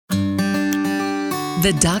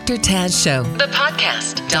The Dr. Taz Show, the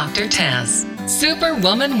podcast. Dr. Taz,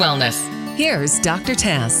 Superwoman Wellness. Here's Dr.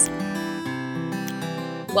 Taz.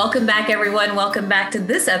 Welcome back, everyone. Welcome back to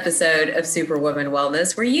this episode of Superwoman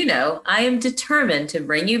Wellness, where I am determined to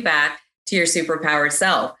bring you back to your superpowered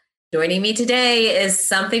self. Joining me today is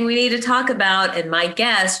something we need to talk about, and my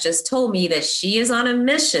guest just told me that she is on a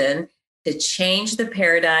mission to change the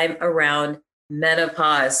paradigm around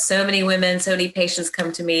menopause. So many women, so many patients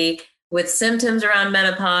come to me with symptoms around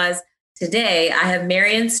menopause. Today, I have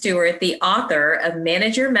Maryon Stewart, the author of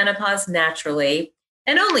Manage Your Menopause Naturally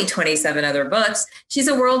and only 27 other books. She's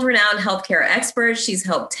a world-renowned healthcare expert. She's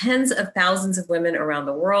helped tens of thousands of women around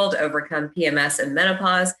the world overcome PMS and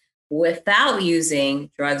menopause without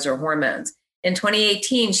using drugs or hormones. In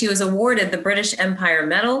 2018, she was awarded the British Empire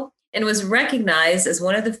Medal and was recognized as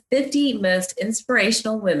one of the 50 most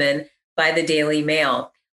inspirational women by the Daily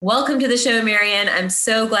Mail. Welcome to the show, Maryon. I'm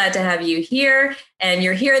so glad to have you here. And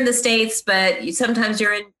you're here in the States, but sometimes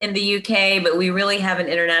you're in the UK, but we really have an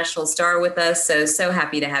international star with us. So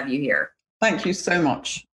happy to have you here. Thank you so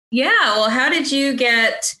much. Yeah. Well, how did you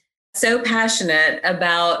get so passionate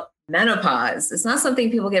about menopause? It's not something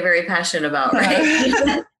people get very passionate about,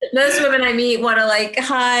 right? Most women I meet want to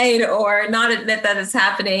hide or not admit that it's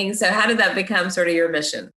happening. So how did that become sort of your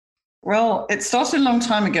mission? Well, it started a long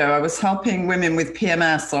time ago. I was helping women with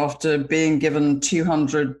PMS after being given finding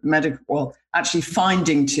 200 medical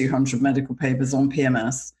papers on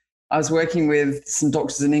PMS. I was working with some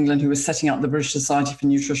doctors in England who were setting up the British Society for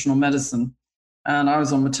Nutritional Medicine. And I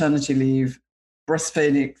was on maternity leave,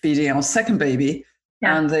 breastfeeding our second baby.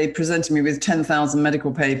 Yeah. And they presented me with 10,000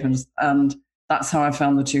 medical papers. And that's how I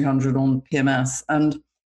found the 200 on PMS. And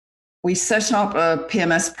we set up a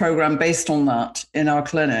PMS program based on that in our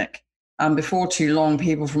clinic. And before too long,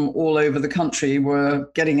 people from all over the country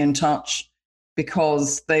were getting in touch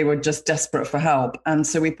because they were just desperate for help. And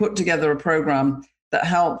so we put together a program that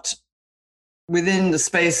helped, within the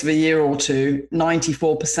space of a year or two,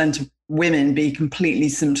 94% of women be completely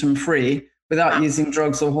symptom-free without using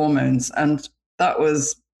drugs or hormones. And that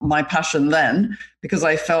was my passion then, because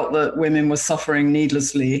I felt that women were suffering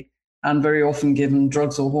needlessly and very often given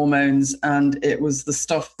drugs or hormones. And it was the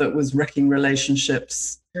stuff that was wrecking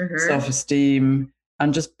relationships, self-esteem,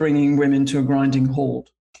 and just bringing women to a grinding halt.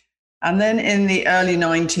 And then in the early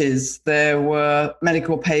 90s, there were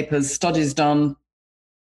medical papers, studies done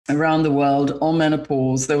around the world on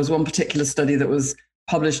menopause. There was one particular study that was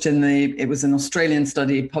published it was an Australian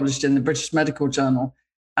study published in the British Medical Journal.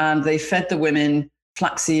 And they fed the women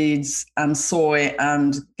flax seeds and soy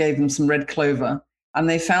and gave them some red clover. And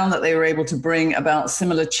they found that they were able to bring about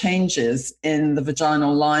similar changes in the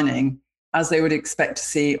vaginal lining as they would expect to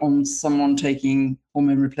see on someone taking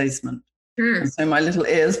hormone replacement. And so my little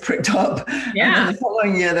ears pricked up. Yeah. And then the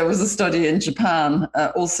following year, there was a study in Japan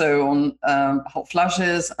also on hot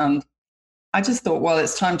flashes. And I just thought, well,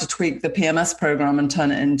 it's time to tweak the PMS program and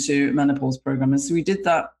turn it into a menopause program. And so we did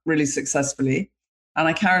that really successfully. And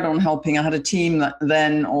I carried on helping. I had a team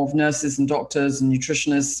then of nurses and doctors and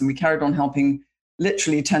nutritionists, and we carried on helping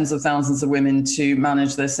literally tens of thousands of women to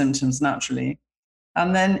manage their symptoms naturally.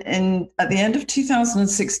 And then at the end of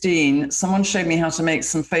 2016, someone showed me how to make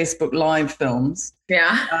some Facebook Live films.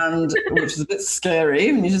 Yeah. And which is a bit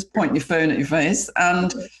scary when you just point your phone at your face.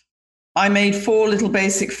 And I made 4 little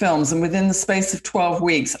basic films. And within the space of 12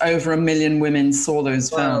 weeks, over 1 million women saw those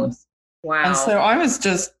films. Wow. And so I was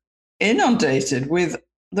just inundated with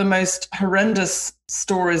the most horrendous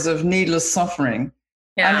stories of needless suffering.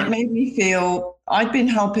 Yeah. And it made me feel I'd been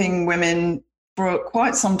helping women for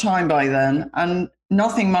quite some time by then, and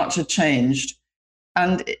nothing much had changed.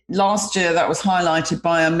 And last year, that was highlighted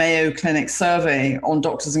by a Mayo Clinic survey on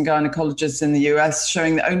doctors and gynecologists in the US,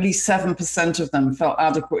 showing that only 7% of them felt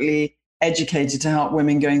adequately educated to help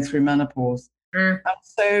women going through menopause. And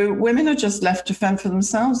so women are just left to fend for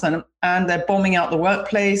themselves, and they're bombing out the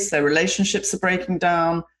workplace, their relationships are breaking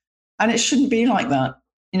down, and it shouldn't be like that.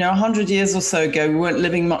 100 years or so ago, we weren't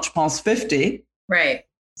living much past 50. Right.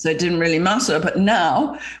 So it didn't really matter. But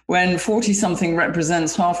now, when 40-something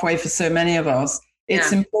represents halfway for so many of us,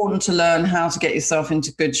 it's important to learn how to get yourself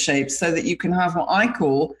into good shape so that you can have what I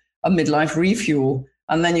call a midlife refuel.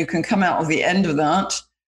 And then you can come out of the end of that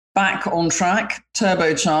back on track,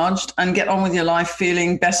 turbocharged, and get on with your life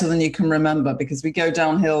feeling better than you can remember, because we go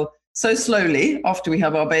downhill so slowly after we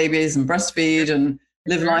have our babies and breastfeed and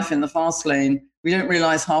live life in the fast lane. We don't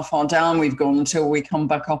realize how far down we've gone until we come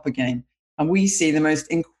back up again. And we see the most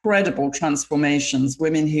incredible transformations,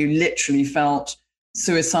 women who literally felt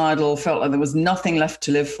suicidal, felt like there was nothing left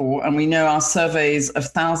to live for. And we know our surveys of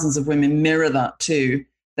thousands of women mirror that too.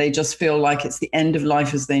 They just feel like it's the end of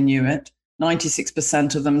life as they knew it.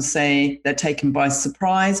 96% of them say they're taken by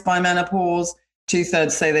surprise by menopause.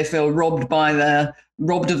 2/3 say they feel robbed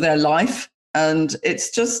of their life. And it's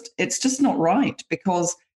just not right,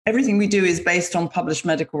 because everything we do is based on published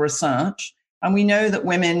medical research. And we know that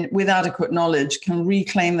women with adequate knowledge can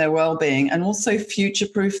reclaim their well-being and also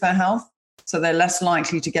future-proof their health. So they're less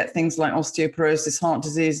likely to get things like osteoporosis, heart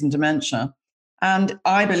disease, and dementia. And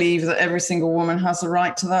I believe that every single woman has a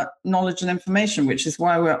right to that knowledge and information, which is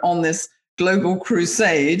why we're on this global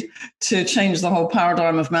crusade to change the whole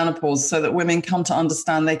paradigm of menopause, so that women come to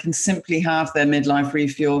understand they can simply have their midlife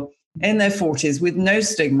refuel in their 40s with no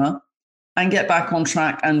stigma and get back on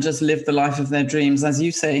track and just live the life of their dreams, as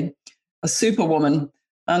you say, a superwoman,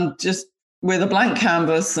 and just with a blank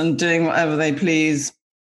canvas and doing whatever they please,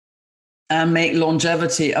 and make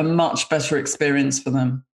longevity a much better experience for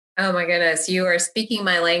them. Oh my goodness, you are speaking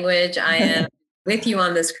my language. I am with you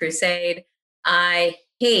on this crusade. I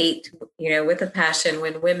hate, with a passion,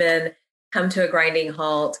 when women come to a grinding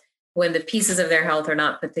halt, when the pieces of their health are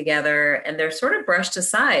not put together and they're sort of brushed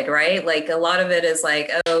aside, right? Like a lot of it is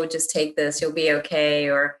like, oh, just take this, you'll be okay,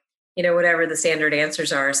 or, whatever the standard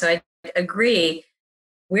answers are. So I agree.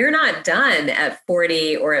 We're not done at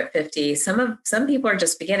 40 or at 50. Some people are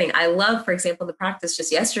just beginning. I love, for example, the practice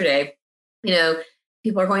just yesterday,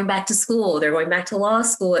 people are going back to school. They're going back to law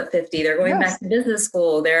school at 50. They're going back to business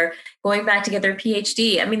school. They're going back to get their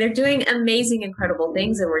PhD. I mean, they're doing amazing, incredible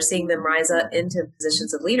things, and we're seeing them rise up into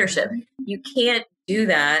positions of leadership. You can't do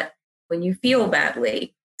that when you feel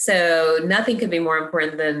badly. So nothing could be more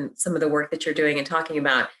important than some of the work that you're doing and talking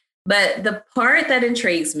about. But the part that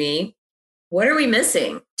intrigues me, what are we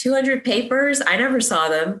missing? 200 papers? I never saw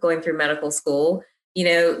them going through medical school.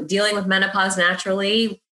 Dealing with menopause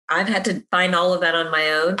naturally, I've had to find all of that on my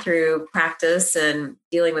own through practice and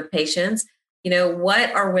dealing with patients.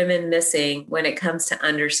 What are women missing when it comes to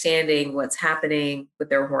understanding what's happening with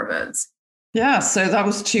their hormones? Yeah, so that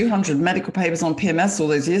was 200 medical papers on PMS all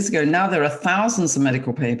those years ago. Now there are thousands of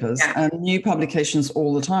medical papers and new publications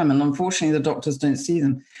all the time. And unfortunately, the doctors don't see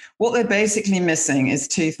them. What they're basically missing is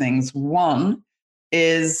two things. One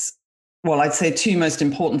is, well, I'd say two most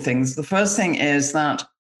important things. The first thing is that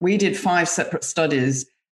we did 5 separate studies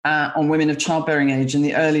on women of childbearing age in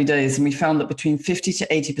the early days, and we found that between 50 to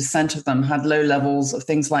 80% of them had low levels of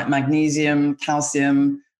things like magnesium,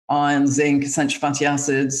 calcium, iron, zinc, essential fatty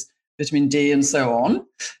acids, vitamin D, and so on.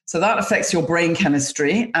 So that affects your brain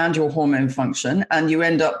chemistry and your hormone function, and you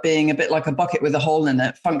end up being a bit like a bucket with a hole in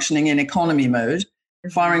it, functioning in economy mode,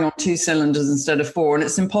 firing on 2 cylinders instead of 4, and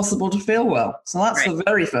it's impossible to feel well. So that's the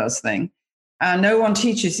very first thing. And no one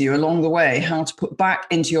teaches you along the way how to put back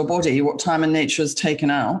into your body what time and nature has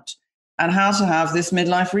taken out, and how to have this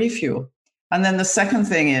midlife refuel. And then the second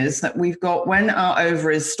thing is that we've got, when our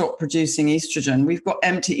ovaries stop producing estrogen, we've got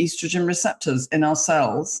empty estrogen receptors in our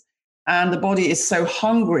cells. And the body is so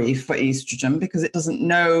hungry for estrogen because it doesn't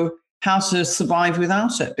know how to survive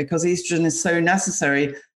without it, because estrogen is so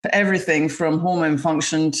necessary for everything from hormone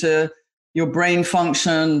function to your brain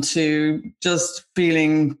function to just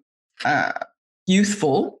feeling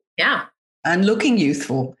youthful and looking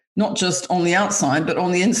youthful, not just on the outside, but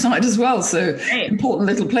on the inside as well. So important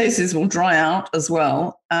little places will dry out as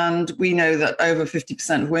well. And we know that over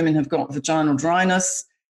 50% of women have got vaginal dryness.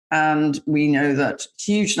 And we know that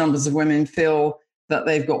huge numbers of women feel that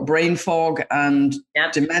they've got brain fog and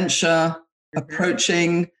dementia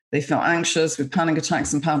approaching. They feel anxious with panic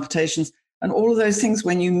attacks and palpitations. And all of those things,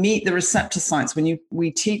 when you meet the receptor sites,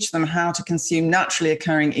 we teach them how to consume naturally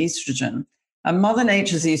occurring estrogen. And Mother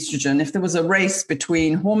Nature's estrogen, if there was a race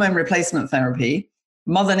between hormone replacement therapy,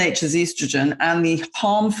 Mother Nature's estrogen, and the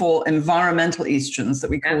harmful environmental estrogens that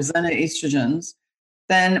we call xenoestrogens,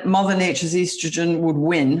 then Mother Nature's estrogen would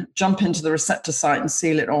win, jump into the receptor site and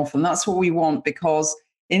seal it off. And that's what we want, because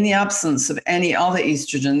in the absence of any other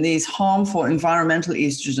estrogen, these harmful environmental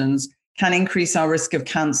estrogens can increase our risk of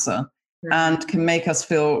cancer and can make us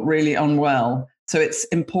feel really unwell. So it's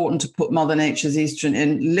important to put Mother Nature's estrogen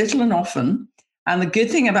in little and often. And the good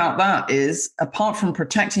thing about that is, apart from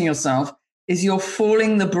protecting yourself, is you're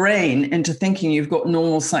fooling the brain into thinking you've got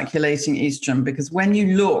normal circulating estrogen. Because when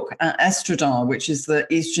you look at estradiol, which is the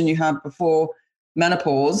estrogen you had before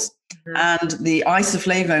menopause, and the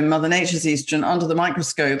isoflavone, Mother Nature's estrogen, under the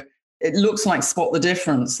microscope, it looks like spot the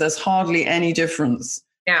difference. There's hardly any difference.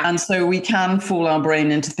 And so we can fool our brain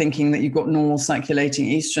into thinking that you've got normal circulating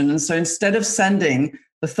estrogen. And so instead of sending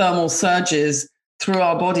the thermal surges through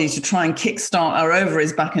our body to try and kickstart our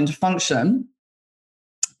ovaries back into function,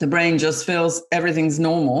 the brain just feels everything's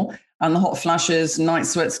normal, and the hot flashes, night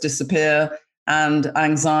sweats disappear, and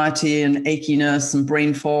anxiety and achiness and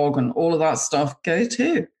brain fog and all of that stuff go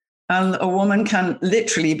too. And a woman can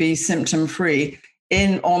literally be symptom-free.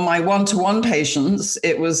 On my one-to-one patients,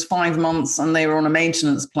 it was 5 months and they were on a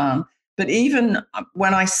maintenance plan. But even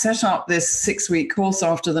when I set up this 6-week course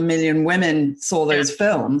after the Million Women saw those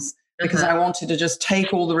films, because I wanted to just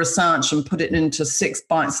take all the research and put it into 6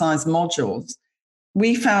 bite-sized modules,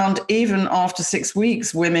 we found even after 6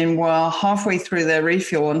 weeks, women were halfway through their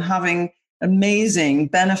refuel and having amazing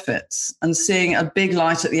benefits and seeing a big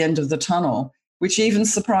light at the end of the tunnel, which even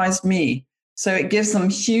surprised me. So it gives them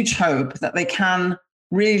huge hope that they can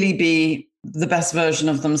really be the best version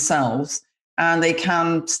of themselves and they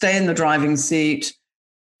can stay in the driving seat,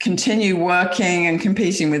 continue working and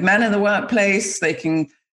competing with men in the workplace. They can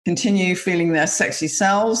continue feeling their sexy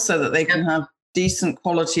selves so that they can have decent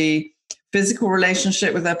quality physical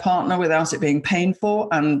relationship with their partner without it being painful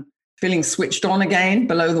and feeling switched on again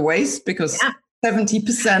below the waist, because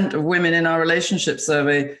 70% of women in our relationship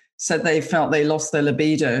survey said they felt they lost their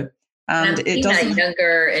libido. And it doesn't,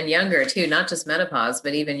 younger and younger too, not just menopause,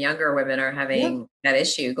 but even younger women are having that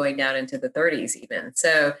issue going down into the 30s even.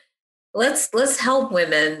 So let's help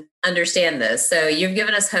women understand this. So you've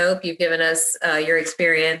given us hope, you've given us your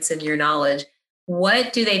experience and your knowledge.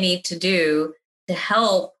 What do they need to do to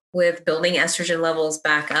help with building estrogen levels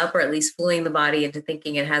back up, or at least fooling the body into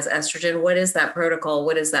thinking it has estrogen? What is that protocol?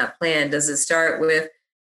 What is that plan? Does it start with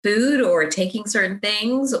food or taking certain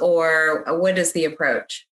things, or what is the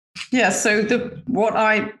approach? Yeah, so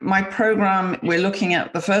my program, we're looking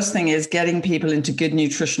at, the first thing is getting people into good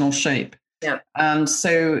nutritional shape. Yeah. And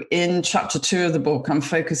so in chapter 2 of the book, I'm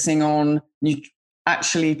focusing on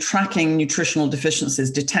actually tracking nutritional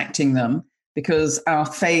deficiencies, detecting them, because our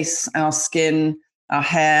face, our skin, our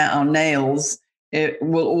hair, our nails, it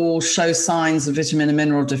will all show signs of vitamin and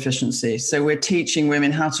mineral deficiency. So we're teaching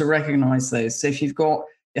women how to recognize those. So if you've got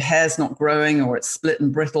your hair's not growing, or it's split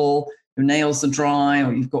and brittle, your nails are dry,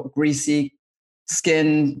 or you've got greasy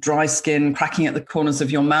skin, dry skin, cracking at the corners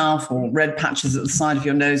of your mouth, or red patches at the side of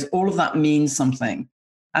your nose, all of that means something.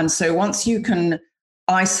 And so once you can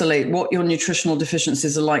isolate what your nutritional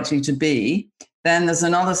deficiencies are likely to be, then there's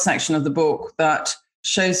another section of the book that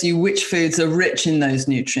shows you which foods are rich in those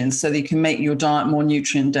nutrients so that you can make your diet more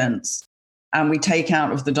nutrient dense. And we take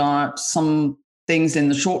out of the diet some things in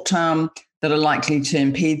the short term that are likely to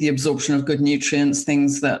impede the absorption of good nutrients,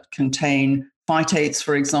 things that contain phytates,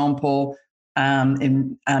 for example,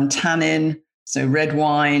 and tannin, so red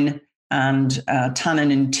wine and tannin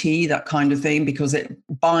in tea, that kind of thing, because it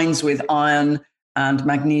binds with iron and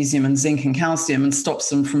magnesium and zinc and calcium and stops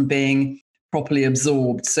them from being properly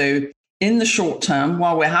absorbed. So in the short term,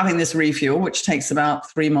 while we're having this refuel, which takes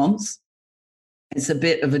about 3 months, it's a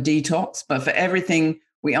bit of a detox. But for everything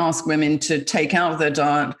we ask women to take out of their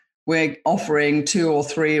diet, we're offering 2 or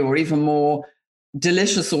 3 or even more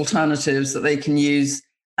delicious alternatives that they can use,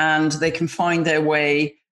 and they can find their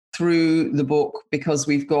way through the book, because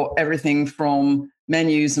we've got everything from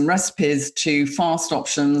menus and recipes to fast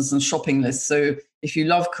options and shopping lists. So if you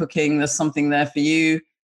love cooking, there's something there for you,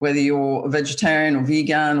 whether you're a vegetarian or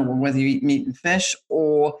vegan, or whether you eat meat and fish,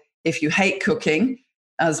 or if you hate cooking,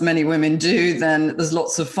 as many women do, then there's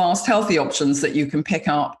lots of fast, healthy options that you can pick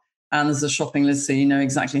up. And there's a shopping list, so you know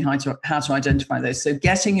exactly how to identify those. So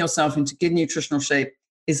getting yourself into good nutritional shape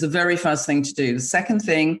is the very first thing to do. The second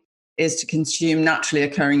thing is to consume naturally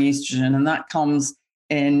occurring estrogen, and that comes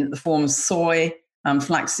in the form of soy and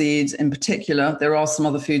flax seeds in particular. There are some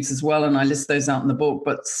other foods as well, and I list those out in the book,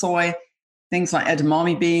 but soy, things like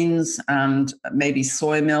edamame beans and maybe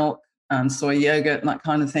soy milk and soy yogurt and that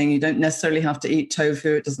kind of thing. You don't necessarily have to eat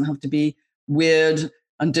tofu. It doesn't have to be weird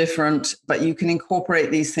and different, but you can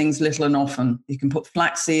incorporate these things little and often. You can put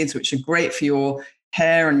flax seeds, which are great for your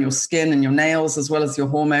hair and your skin and your nails, as well as your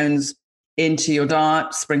hormones, into your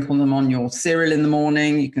diet. Sprinkle them on your cereal in the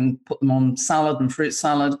morning. You can put them on salad and fruit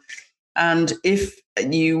salad. And if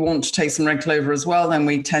you want to take some red clover as well, then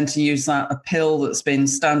we tend to use a pill that's been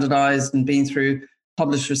standardized and been through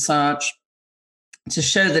published research to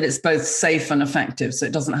show that it's both safe and effective. So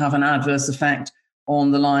it doesn't have an adverse effect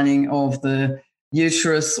on the lining of the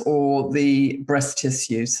uterus or the breast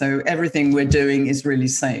tissue. So everything we're doing is really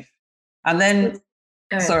safe. And then,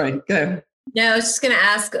 sorry, go. No, I was just going to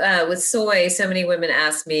ask, with soy, so many women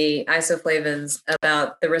ask me, isoflavones,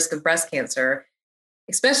 about the risk of breast cancer,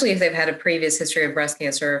 especially if they've had a previous history of breast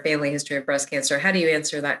cancer or family history of breast cancer. How do you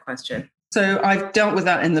answer that question? So I've dealt with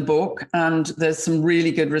that in the book, and there's some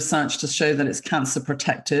really good research to show that it's cancer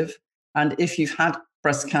protective. And if you've had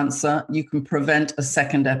breast cancer, you can prevent a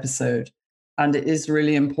second episode. And it is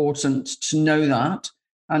really important to know that,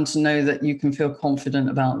 and to know that you can feel confident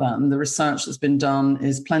about that. And the research that's been done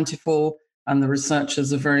is plentiful, and the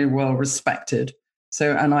researchers are very well respected.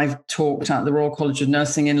 So, and I've talked at the Royal College of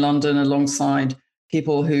Nursing in London alongside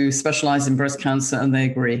people who specialize in breast cancer, and they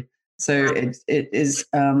agree. So it is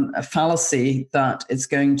a fallacy that it's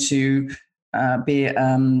going to be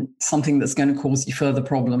something that's going to cause you further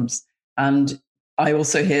problems. And I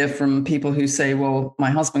also hear from people who say, well, my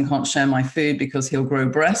husband can't share my food because he'll grow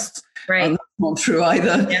breasts. Right. And that's not true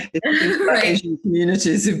either. Yeah. Right. Asian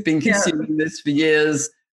communities who've been consuming this for years,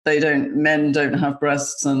 men don't have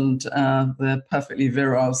breasts, and they're perfectly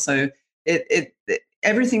virile. So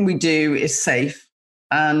everything we do is safe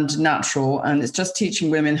and natural. And it's just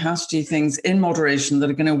teaching women how to do things in moderation that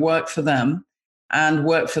are going to work for them and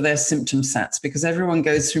work for their symptom sets, because everyone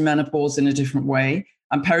goes through menopause in a different way.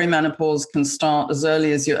 And perimenopause can start as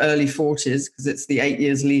early as your early 40s, because it's the 8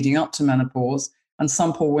 years leading up to menopause. And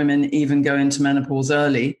some poor women even go into menopause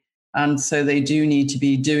early. And so they do need to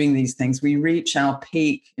be doing these things. We reach our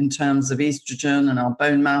peak in terms of estrogen and our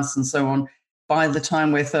bone mass and so on by the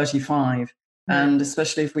time we're 35. And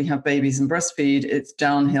especially if we have babies and breastfeed, it's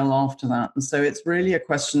downhill after that. And so it's really a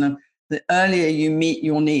question of the earlier you meet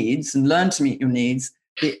your needs and learn to meet your needs,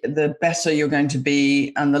 the better you're going to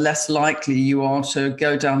be, and the less likely you are to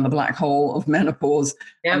go down the black hole of menopause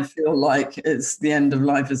and feel like it's the end of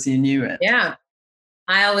life as you knew it. Yeah.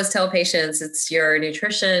 I always tell patients it's your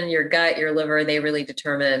nutrition, your gut, your liver, they really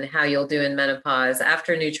determine how you'll do in menopause.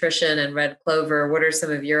 After nutrition and red clover, what are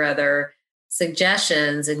some of your other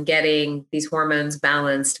suggestions in getting these hormones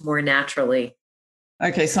balanced more naturally?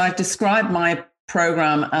 Okay, so I've described my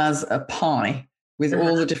program as a pie with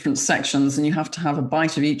all the different sections, and you have to have a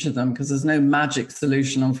bite of each of them because there's no magic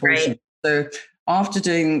solution, unfortunately. Right. So after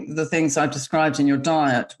doing the things I've described in your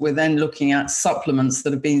diet, we're then looking at supplements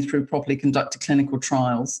that have been through properly conducted clinical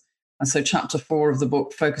trials. And so chapter 4 of the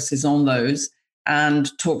book focuses on those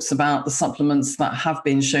and talks about the supplements that have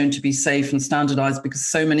been shown to be safe and standardized, because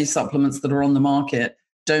so many supplements that are on the market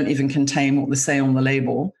don't even contain what they say on the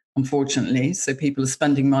label, unfortunately. So people are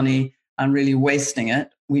spending money and really wasting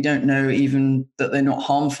it. We don't know even that they're not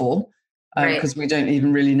harmful because we don't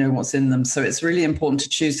even really know what's in them. So it's really important to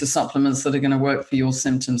choose the supplements that are going to work for your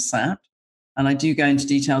symptom set. And I do go into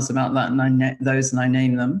details about that, and I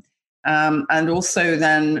name them. And also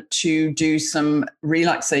then to do some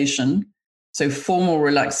relaxation, so formal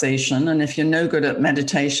relaxation. And if you're no good at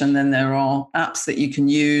meditation, then there are apps that you can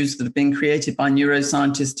use that have been created by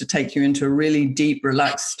neuroscientists to take you into a really deep,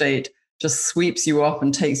 relaxed state, just sweeps you up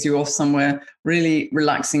and takes you off somewhere really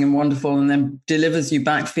relaxing and wonderful, and then delivers you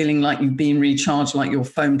back feeling like you've been recharged, like your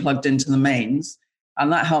phone plugged into the mains.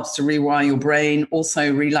 And that helps to rewire your brain.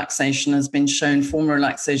 Also, relaxation has been shown, formal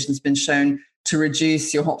relaxation has been shown to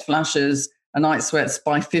reduce your hot flashes and night sweats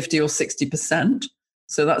by 50 or 60%.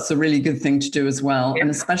 So that's a really good thing to do as well. Yeah.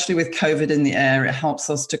 And especially with COVID in the air, it helps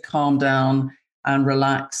us to calm down and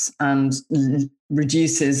relax and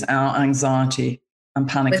reduces our anxiety and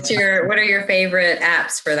panic. What are your favorite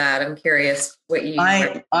apps for that? I'm curious what you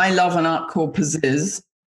use. I love an app called Pazizz,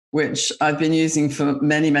 which I've been using for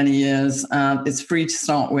many, many years. It's free to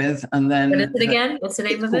start with. And then what is it again? What's the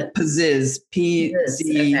name of it? Pazizz,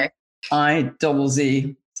 P-Z-I-Z-Z.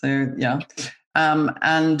 So yeah.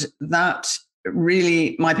 And that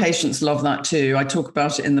really, my patients love that too. I talk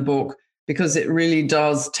about it in the book because it really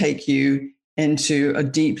does take you into a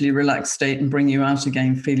deeply relaxed state and bring you out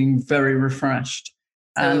again feeling very refreshed.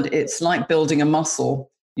 And it's like building a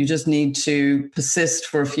muscle. You just need to persist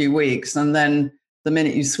for a few weeks. And then the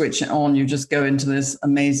minute you switch it on, you just go into this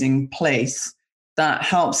amazing place that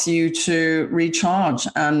helps you to recharge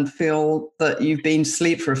and feel that you've been to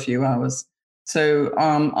sleep for a few hours. So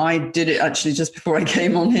I did it actually just before I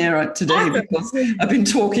came on here today because I've been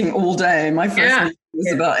talking all day. My first meeting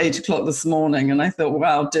was about 8 o'clock this morning. And I thought,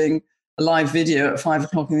 wow, doing a live video at 5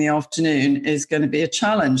 o'clock in the afternoon is going to be a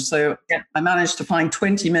challenge. So I managed to find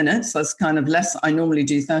 20 minutes. That's kind of less. I normally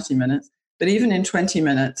do 30 minutes. But even in 20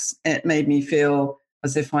 minutes, it made me feel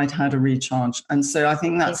as if I'd had a recharge. And so I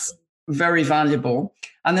think that's very valuable.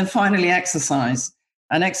 And then finally, exercise.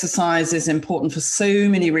 And exercise is important for so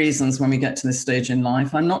many reasons when we get to this stage in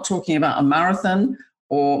life. I'm not talking about a marathon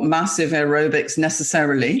or massive aerobics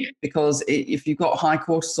necessarily, because if you've got high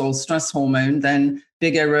cortisol stress hormone, then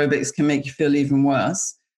big aerobics can make you feel even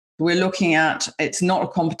worse. We're looking at, it's not a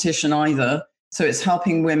competition either. So it's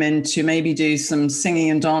helping women to maybe do some singing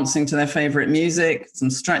and dancing to their favorite music, some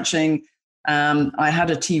stretching. I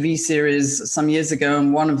had a TV series some years ago,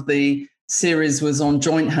 and one of the series was on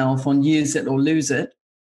joint health, on use it or lose it.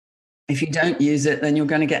 If you don't use it, then you're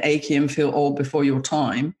going to get achy and feel old before your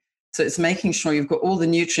time. So it's making sure you've got all the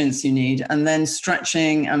nutrients you need, and then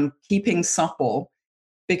stretching and keeping supple,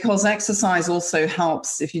 because exercise also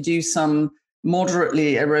helps if you do some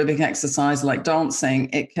moderately aerobic exercise like dancing,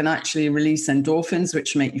 it can actually release endorphins,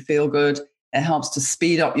 which make you feel good. It helps to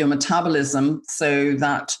speed up your metabolism so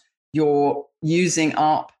that you're using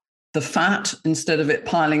up the fat instead of it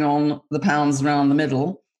piling on the pounds around the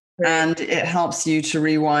middle. Right. And it helps you to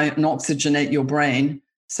rewire and oxygenate your brain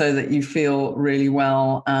so that you feel really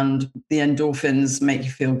well. And the endorphins make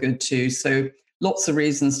you feel good too. So lots of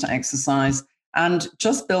reasons to exercise. And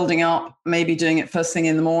just building up, maybe doing it first thing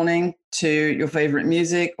in the morning to your favorite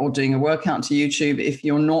music, or doing a workout to YouTube if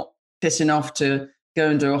you're not fit enough to go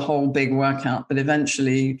and do a whole big workout, but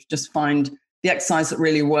eventually just find the exercise that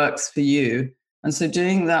really works for you. And so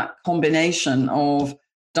doing that combination of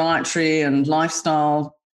dietary and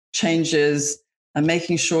lifestyle changes and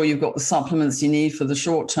making sure you've got the supplements you need for the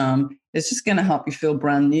short term is just going to help you feel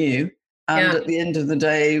brand new. And at the end of the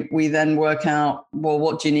day, we then work out, well,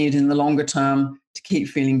 what do you need in the longer term to keep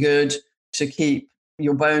feeling good, to keep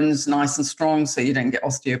your bones nice and strong so you don't get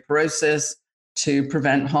osteoporosis, to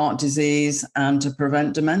prevent heart disease, and to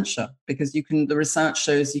prevent dementia. Because the research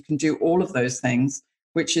shows you can do all of those things,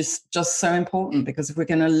 which is just so important, because if we're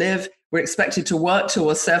going to live, we're expected to work till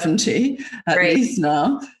we're 70 at least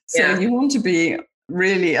now. So you want to be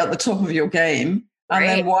really at the top of your game. And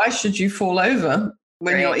then why should you fall over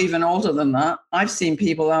when you're even older than that? I've seen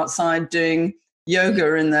people outside doing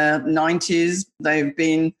yoga in their 90s.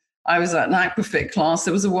 I was at an aquafit class.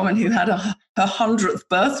 There was a woman who had her 100th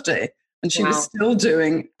birthday and she was still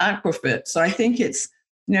doing aquafit. So I think it's,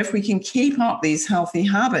 if we can keep up these healthy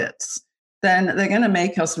habits, then they're going to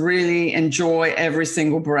make us really enjoy every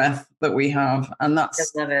single breath that we have. And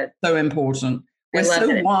that's so important. We're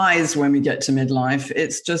so wise when we get to midlife.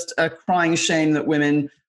 It's just a crying shame that women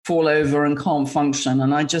fall over and can't function.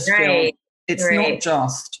 And I just feel it's not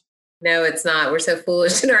just. No, it's not. We're so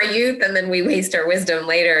foolish in our youth, and then we waste our wisdom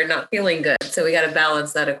later not feeling good. So we got to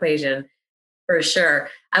balance that equation for sure.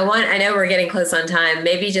 I know we're getting close on time.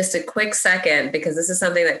 Maybe just a quick second, because this is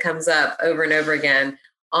something that comes up over and over again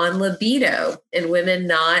on libido and women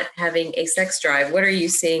not having a sex drive. What are you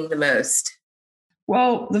seeing the most?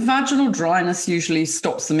 Well, the vaginal dryness usually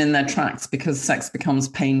stops them in their tracks because sex becomes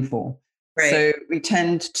painful. So we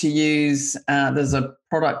tend to use, there's a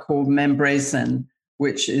product called Membracin,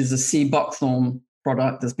 which is a sea buckthorn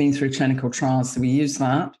product that's been through clinical trials. So we use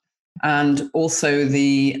that. And also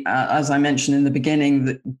as I mentioned in the beginning,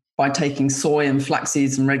 that by taking soy and flax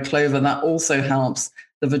seeds and red clover, that also helps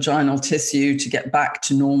the vaginal tissue to get back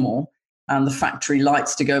to normal and the factory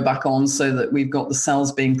lights to go back on, so that we've got the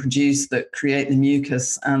cells being produced that create the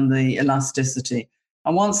mucus and the elasticity.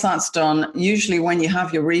 And once that's done, usually when you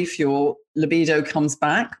have your refuel, libido comes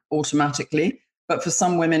back automatically. But for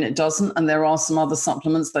some women, it doesn't. And there are some other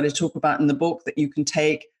supplements that I talk about in the book that you can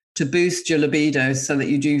take to boost your libido so that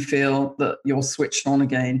you do feel that you're switched on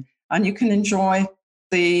again. And you can enjoy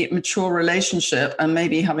the mature relationship and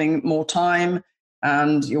maybe having more time,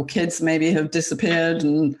 and your kids maybe have disappeared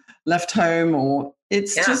and left home, or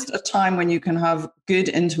it's just a time when you can have good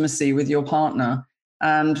intimacy with your partner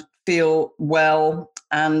and feel well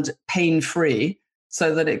and pain-free,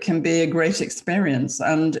 so that it can be a great experience.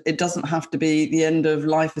 And it doesn't have to be the end of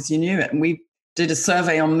life as you knew it. And we did a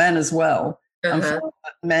survey on men as well, and found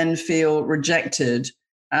that men feel rejected,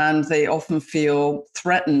 and they often feel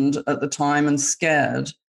threatened at the time and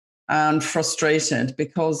scared and frustrated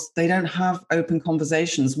because they don't have open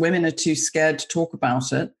conversations. Women are too scared to talk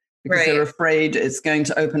about it because they're afraid it's going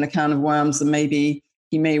to open a can of worms, and maybe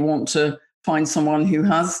he may want to find someone who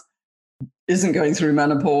isn't going through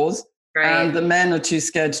menopause. And the men are too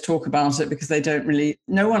scared to talk about it because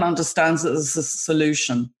no one understands that there's a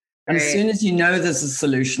solution. And as soon as you know there's a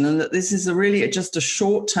solution, and that this is just a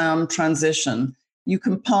short-term transition, you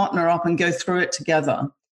can partner up and go through it together.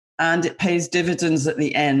 And it pays dividends at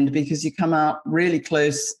the end, because you come out really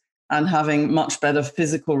close and having much better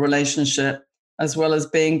physical relationship, as well as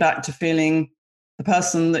being back to feeling the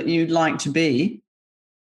person that you'd like to be.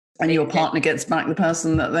 And your partner gets back the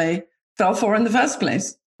person that they fell for in the first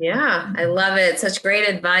place. Yeah, I love it. Such great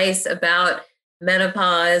advice about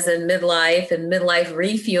menopause and midlife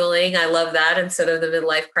refueling. I love that, instead of the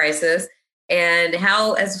midlife crisis, and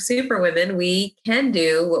how as superwomen we can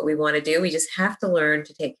do what we want to do. We just have to learn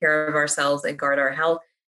to take care of ourselves and guard our health.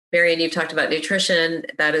 Maryon, you've talked about nutrition.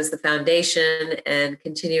 That is the foundation, and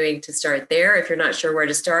continuing to start there if you're not sure where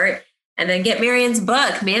to start. And then get Maryon's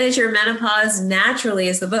book, Manage Your Menopause Naturally,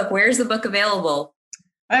 is the book. Where's the book available?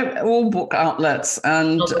 All book outlets,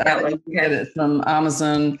 and you can get it from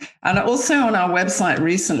Amazon. And also on our website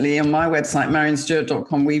recently, on my website,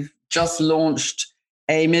 maryonstewart.com, we've just launched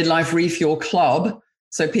a midlife refuel club,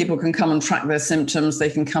 so people can come and track their symptoms. They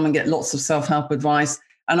can come and get lots of self-help advice.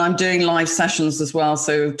 And I'm doing live sessions as well.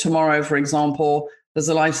 So tomorrow, for example, there's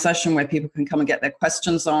a live session where people can come and get their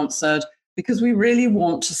questions answered, because we really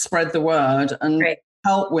want to spread the word and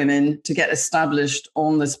help women to get established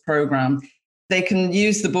on this program. They can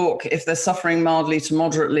use the book if they're suffering mildly to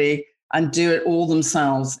moderately and do it all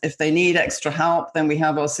themselves. If they need extra help, then we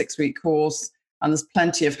have our 6-week course, and there's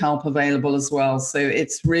plenty of help available as well. So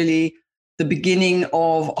it's really the beginning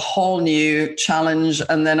of a whole new challenge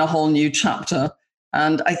and then a whole new chapter.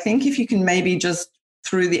 And I think if you can maybe just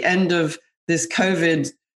through the end of this COVID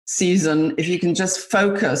season, if you can just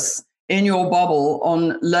focus in your bubble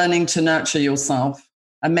on learning to nurture yourself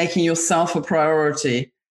and making yourself a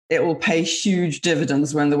priority, it will pay huge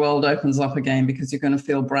dividends when the world opens up again, because you're going to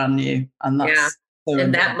feel brand new. And that's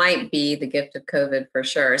and that might be the gift of COVID for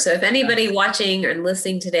sure. So if anybody watching or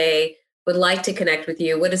listening today would like to connect with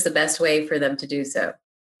you, what is the best way for them to do so?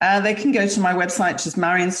 They can go to my website, which is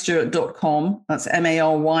maryonstewart.com. That's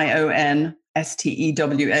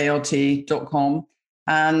MaryonStewart.com,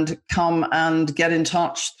 and come and get in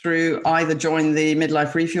touch through either join the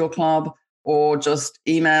Midlife Refuel Club or just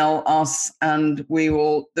email us, and we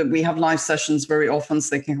have live sessions very often,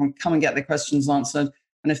 so they can come and get their questions answered.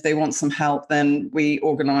 And if they want some help, then we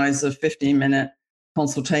organize a 15-minute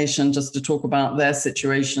consultation just to talk about their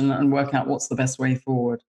situation and work out what's the best way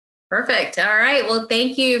forward. Perfect. All right. Well,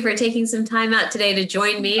 thank you for taking some time out today to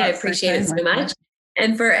join me. I appreciate it so much.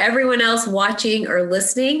 And for everyone else watching or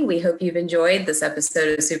listening, we hope you've enjoyed this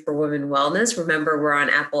episode of Superwoman Wellness. Remember, we're on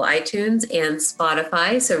Apple iTunes and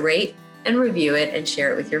Spotify, so rate and review it and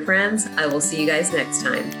share it with your friends. I will see you guys next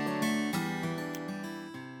time.